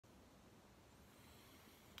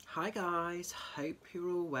Hi guys, hope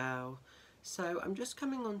you're all well. So I'm just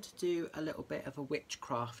coming on to do a little bit of a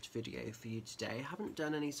witchcraft video for you today. I haven't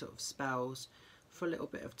done any sort of spells for a little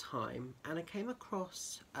bit of time, and I came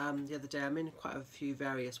across the other day, I'm in quite a few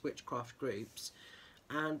various witchcraft groups,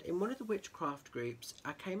 and in one of the witchcraft groups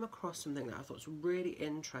I came across something that I thought was really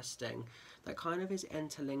interesting that kind of is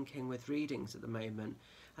interlinking with readings at the moment.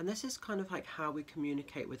 And this is kind of like how we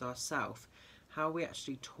communicate with ourselves, how we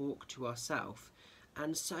actually talk to ourselves.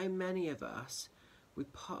 And so many of us, we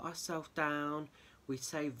put ourselves down, we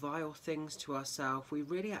say vile things to ourselves, we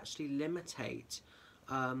really actually limitate,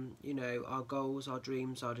 our goals, our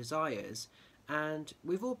dreams, our desires. And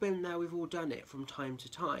we've all been there, we've all done it from time to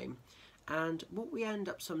time. And what we end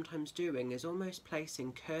up sometimes doing is almost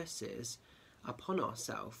placing curses upon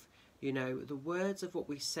ourselves. You know, the words of what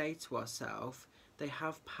we say to ourselves, they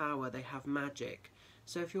have power, they have magic.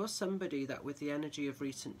 So if you're somebody that with the energy of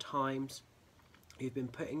recent times, you've been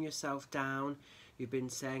putting yourself down, you've been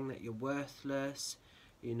saying that you're worthless,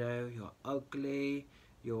 you're ugly,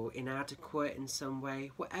 you're inadequate in some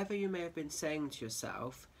way, whatever you may have been saying to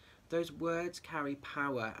yourself, those words carry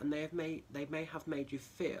power, and they may have made you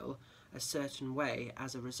feel a certain way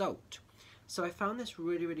as a result. So I found this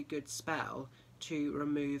really, really good spell to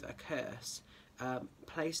remove a curse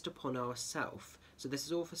placed upon ourself. So this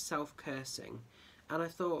is all for self-cursing. And I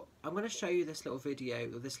thought, I'm going to show you this little video,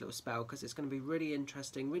 or this little spell, because it's going to be really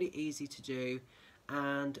interesting, really easy to do,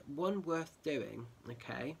 and one worth doing,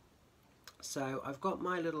 okay? So I've got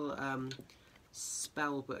my little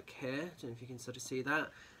spell book here, I don't know if you can sort of see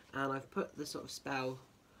that, and I've put the sort of spell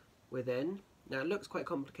within. Now it looks quite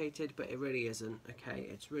complicated, but it really isn't, okay?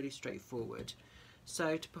 It's really straightforward.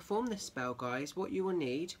 So to perform this spell, guys, what you will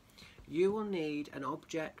need an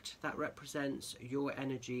object that represents your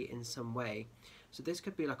energy in some way. So this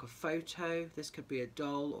could be like a photo, this could be a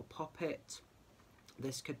doll or puppet,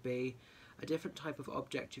 this could be a different type of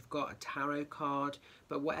object you've got, a tarot card,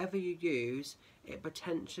 but whatever you use, it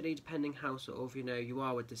potentially, depending how sort of, you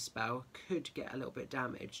are with this spell, could get a little bit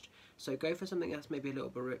damaged. So go for something that's maybe a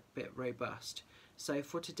little bit robust. So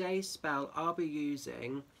for today's spell,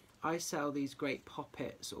 I sell these great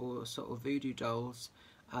puppets or sort of voodoo dolls,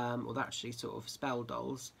 or actually sort of spell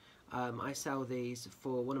dolls. I sell these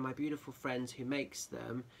for one of my beautiful friends who makes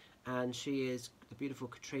them, and she is the beautiful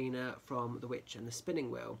Katrina from The Witch and the Spinning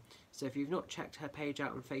Wheel. So if you've not checked her page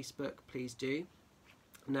out on Facebook, please do.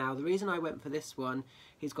 Now the reason I went for this one,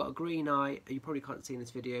 he's got a green eye, you probably can't see in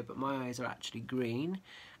this video, but my eyes are actually green,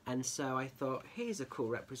 and so I thought here's a cool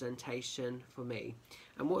representation for me.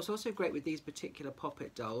 And what's also great with these particular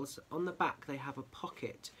puppet dolls, on the back they have a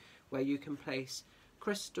pocket where you can place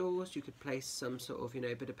crystals, you could place some sort of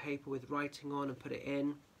bit of paper with writing on and put it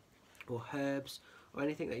in, or herbs, or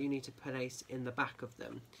anything that you need to place in the back of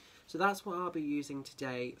them. So that's what I'll be using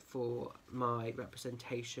today for my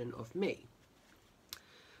representation of me.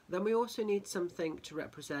 Then we also need something to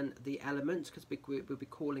represent the elements, because we'll be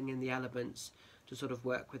calling in the elements to sort of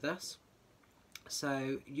work with us.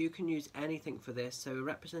 So you can use anything for this, so a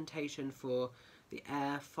representation for the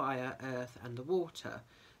air, fire, earth and the water.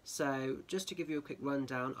 So just to give you a quick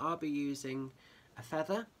rundown, I'll be using a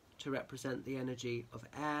feather to represent the energy of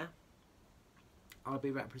air. I'll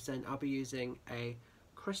be using a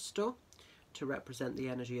crystal to represent the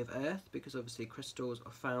energy of earth, because obviously crystals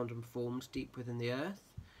are found and formed deep within the earth.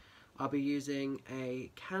 I'll be using a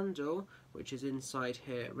candle, which is inside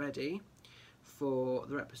here ready, for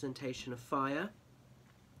the representation of fire.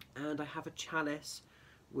 And I have a chalice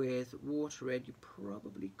with water in. You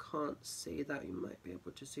probably can't see that, you might be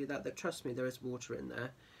able to see that, trust me, there is water in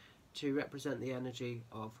there, to represent the energy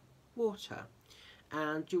of water.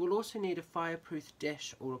 And you will also need a fireproof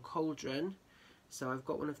dish or a cauldron, so I've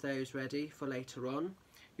got one of those ready for later on.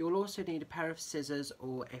 You will also need a pair of scissors,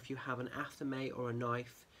 or if you have an athame or a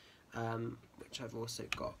knife, which I've also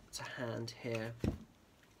got to hand here.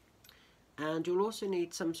 And you'll also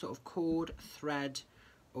need some sort of cord, thread,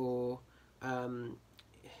 or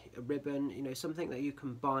a ribbon, something that you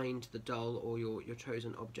can bind the doll or your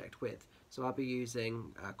chosen object with. So I'll be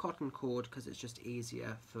using cotton cord, because it's just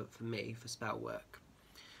easier for me for spell work.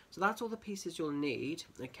 So that's all the pieces you'll need,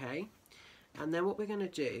 okay? And then what we're going to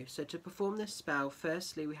do, so to perform this spell,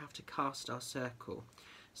 firstly we have to cast our circle.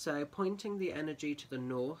 So pointing the energy to the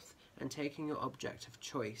north and taking your object of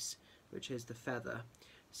choice, which is the feather.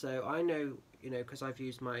 So I know, because I've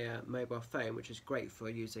used my mobile phone, which is great for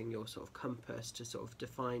using your sort of compass to sort of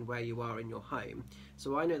define where you are in your home.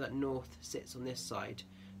 So I know that north sits on this side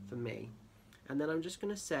for me. And then I'm just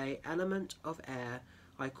going to say, element of air,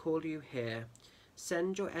 I call you here.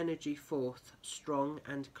 Send your energy forth, strong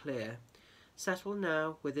and clear. Settle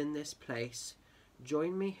now within this place.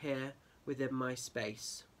 join me here within my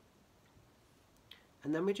space.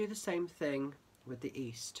 And then we do the same thing with the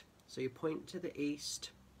east. So you point to the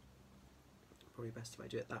east, probably best if I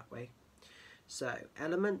do it that way. So,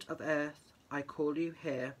 element of earth, I call you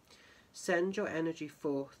here, send your energy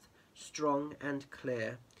forth, strong and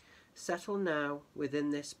clear. Settle now within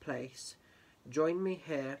this place, join me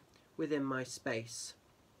here within my space.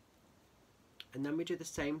 And then we do the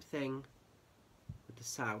same thing with the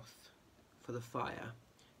south for the fire.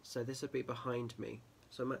 So this will be behind me.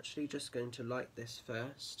 So I'm actually just going to light this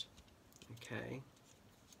first. Okay.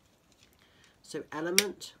 So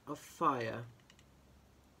element of fire,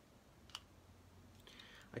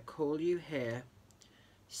 I call you here,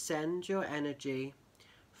 send your energy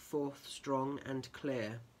forth strong and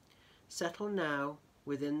clear. Settle now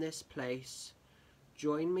within this place,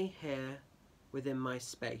 join me here within my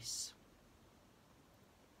space.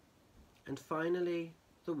 And finally,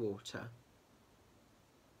 the water.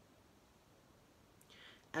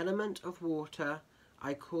 Element of water,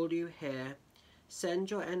 I call you here, send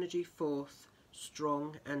your energy forth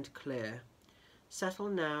strong and clear. Settle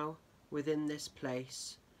now within this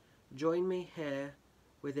place, join me here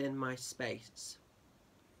within my space.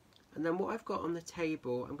 And then what I've got on the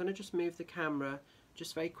table, I'm going to just move the camera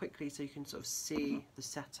just very quickly so you can sort of see the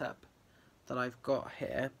setup that I've got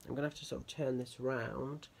here. I'm going to have to sort of turn this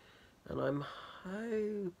round, and I'm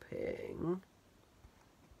hoping,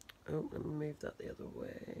 oh, let me move that the other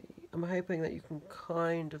way. I'm hoping that you can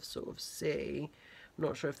kind of sort of see, I'm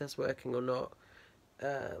not sure if that's working or not.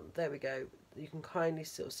 There we go. You can kindly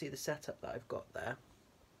sort of see the setup that I've got there.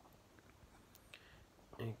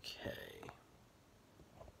 Okay.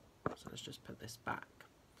 So let's just put this back.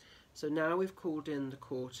 So now we've called in the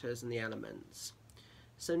quarters and the elements.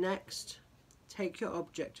 So next, take your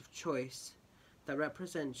object of choice that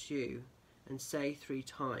represents you and say 3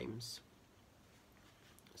 times.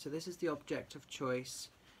 So this is the object of choice.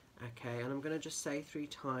 Okay, and I'm going to just say 3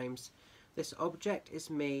 times. This object is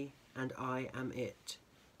me and I am it.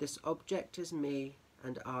 This object is me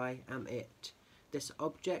and I am it. This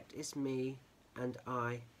object is me and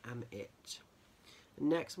I am it. And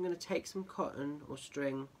next I'm going to take some cotton or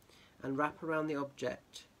string and wrap around the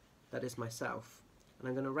object that is myself. And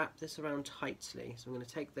I'm going to wrap this around tightly. So I'm going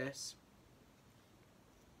to take this.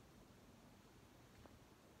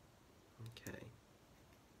 Okay.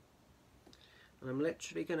 And I'm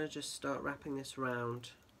literally going to just start wrapping this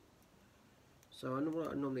around. So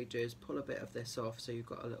what I normally do is pull a bit of this off so you've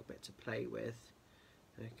got a little bit to play with.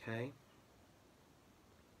 Okay.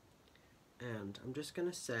 And I'm just going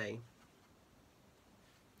to say,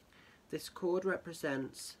 this cord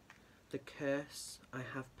represents the curse I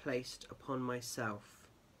have placed upon myself,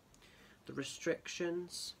 the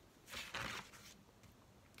restrictions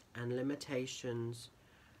and limitations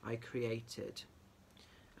I created.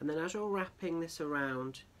 And then as you're wrapping this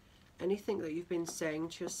around, anything that you've been saying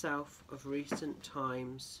to yourself of recent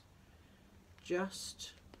times,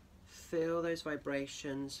 just feel those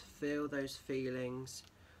vibrations, feel those feelings,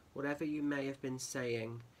 whatever you may have been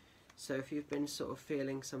saying. So if you've been sort of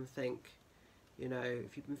feeling something, you know,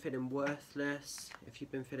 if you've been feeling worthless, if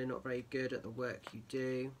you've been feeling not very good at the work you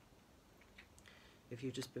do, if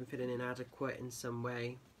you've just been feeling inadequate in some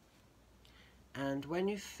way, and when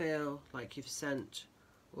you feel like you've sent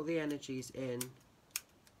all the energies in,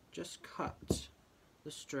 just cut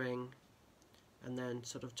the string and then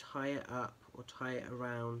sort of tie it up or tie it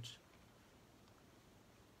around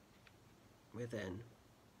within.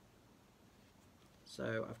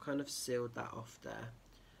 So I've kind of sealed that off there.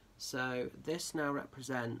 So this now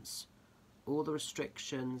represents all the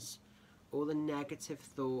restrictions, all the negative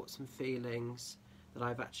thoughts and feelings that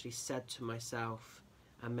I've actually said to myself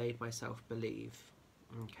and made myself believe.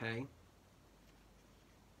 Okay?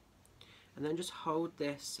 And then just hold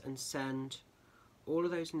this and send all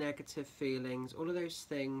of those negative feelings, all of those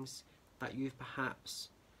things that you've perhaps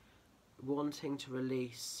wanting to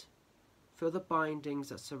release. Feel the bindings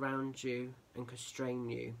that surround you and constrain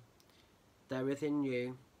you. They're within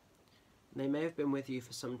you. They may have been with you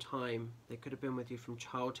for some time. They could have been with you from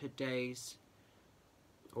childhood days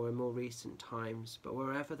or in more recent times. But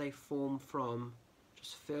wherever they form from,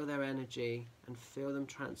 just feel their energy and feel them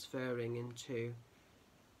transferring into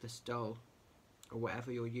this doll or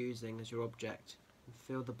whatever you're using as your object, and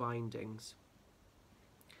feel the bindings.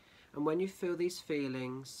 And when you feel these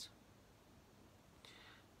feelings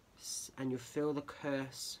and you feel the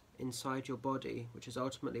curse inside your body, which is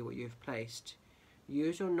ultimately what you've placed,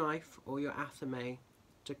 use your knife or your athame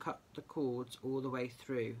to cut the cords all the way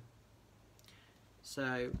through.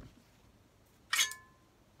 So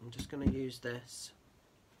I'm just going to use this,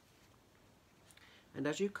 and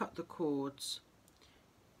as you cut the cords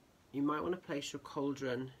you might want to place your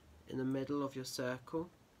cauldron in the middle of your circle.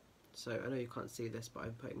 So I know you can't see this, but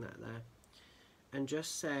I'm putting that there. And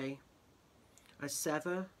just say, I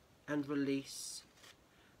sever and release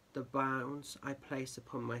the bounds I place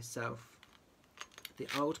upon myself, the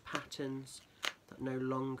old patterns that no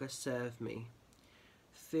longer serve me.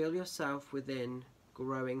 Feel yourself within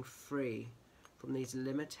growing free from these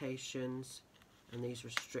limitations and these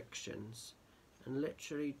restrictions, and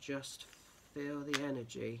literally just feel the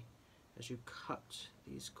energy as you cut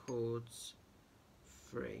these cords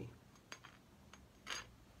free.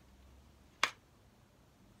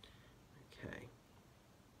 Okay.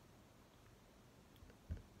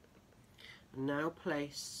 Now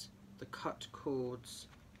place the cut cords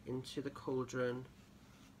into the cauldron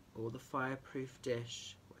or the fireproof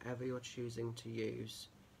dish, whatever you're choosing to use.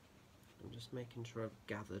 I'm just making sure I've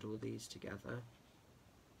gathered all these together.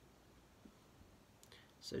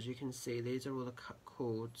 So as you can see, these are all the cut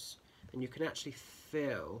cords, and you can actually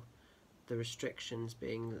feel the restrictions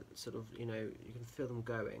being sort of, you know, you can feel them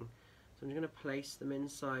going. So I'm going to place them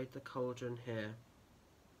inside the cauldron here.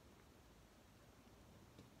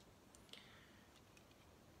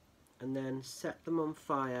 And then set them on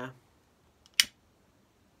fire.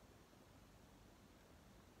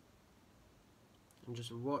 And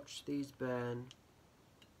just watch these burn.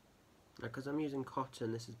 Now, because I'm using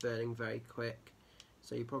cotton, this is burning very quick,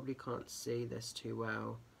 so you probably can't see this too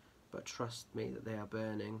well, but trust me that they are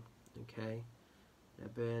burning, okay? They're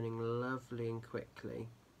burning lovely and quickly.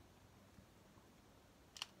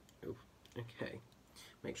 Ooh, okay,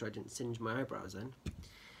 make sure I didn't singe my eyebrows then.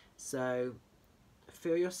 So,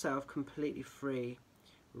 feel yourself completely free,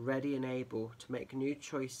 ready and able to make new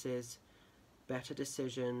choices, better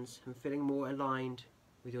decisions, and feeling more aligned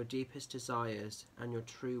with your deepest desires and your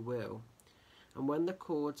true will. And when the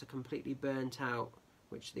cords are completely burnt out,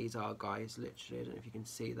 which these are, guys, literally, I don't know if you can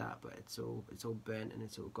see that, but it's all burnt and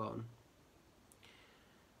it's all gone.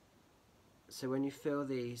 So when you feel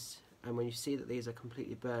these, and when you see that these are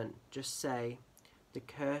completely burnt, just say, the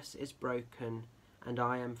curse is broken and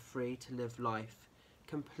I am free to live life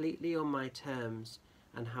completely on my terms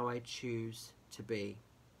and how I choose to be.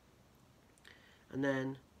 And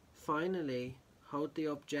then finally hold the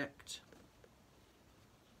object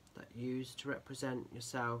that you use to represent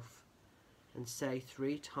yourself and say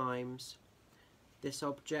 3 times, this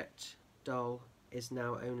object doll is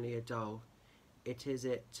now only a doll. It is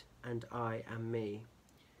it and I am me.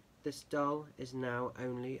 This doll is now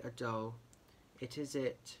only a doll. It is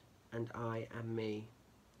it and I am me.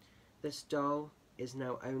 This doll is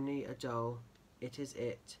now only a doll. It is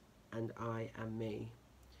it and I am me.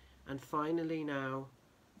 And finally now,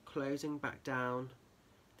 closing back down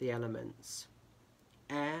the elements.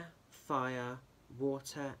 Air, fire,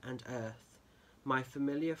 water and earth. My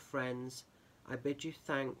familiar friends, I bid you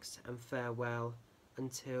thanks and farewell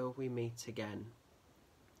until we meet again.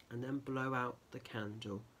 And then blow out the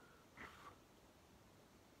candle.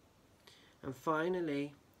 And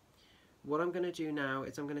finally, what I'm going to do now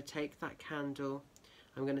is I'm going to take that candle,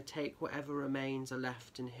 I'm going to take whatever remains are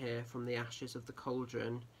left in here from the ashes of the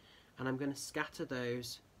cauldron, and I'm going to scatter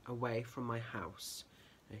those away from my house.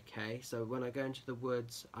 Okay, so when I go into the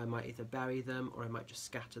woods, I might either bury them or I might just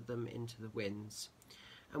scatter them into the winds.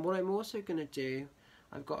 And what I'm also going to do,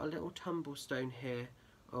 I've got a little tumble stone here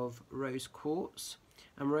of rose quartz,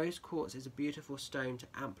 and rose quartz is a beautiful stone to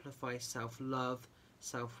amplify self-love,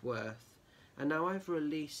 self-worth. And now I've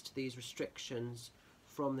released these restrictions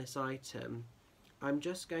from this item, I'm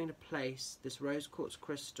just going to place this rose quartz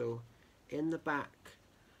crystal in the back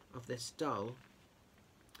of this doll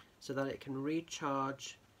so that it can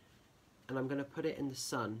recharge, and I'm going to put it in the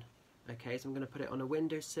sun. Okay, so I'm going to put it on a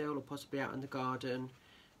windowsill or possibly out in the garden,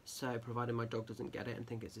 so provided my dog doesn't get it and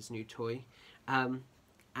think it's this new toy.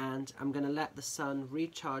 And I'm going to let the sun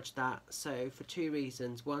recharge that, so for 2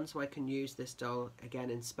 reasons. One, so I can use this doll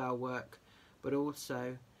again in spell work, but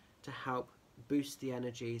also to help boost the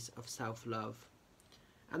energies of self-love.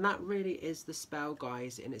 And that really is the spell,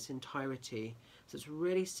 guys, in its entirety. So it's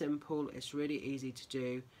really simple, it's really easy to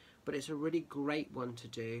do, but it's a really great one to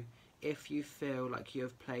do if you feel like you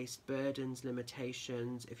have placed burdens,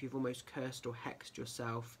 limitations, if you've almost cursed or hexed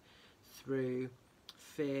yourself through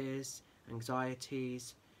fears,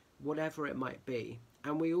 anxieties, whatever it might be.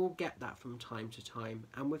 And we all get that from time to time.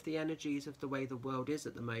 And with the energies of the way the world is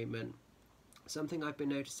at the moment, something I've been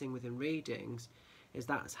noticing within readings is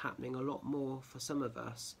that's happening a lot more for some of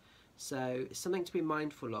us. So it's something to be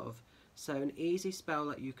mindful of. So an easy spell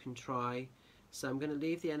that you can try. So I'm going to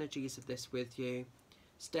leave the energies of this with you.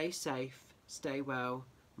 Stay safe, stay well,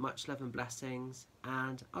 much love and blessings,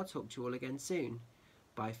 and I'll talk to you all again soon.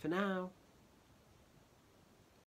 Bye for now.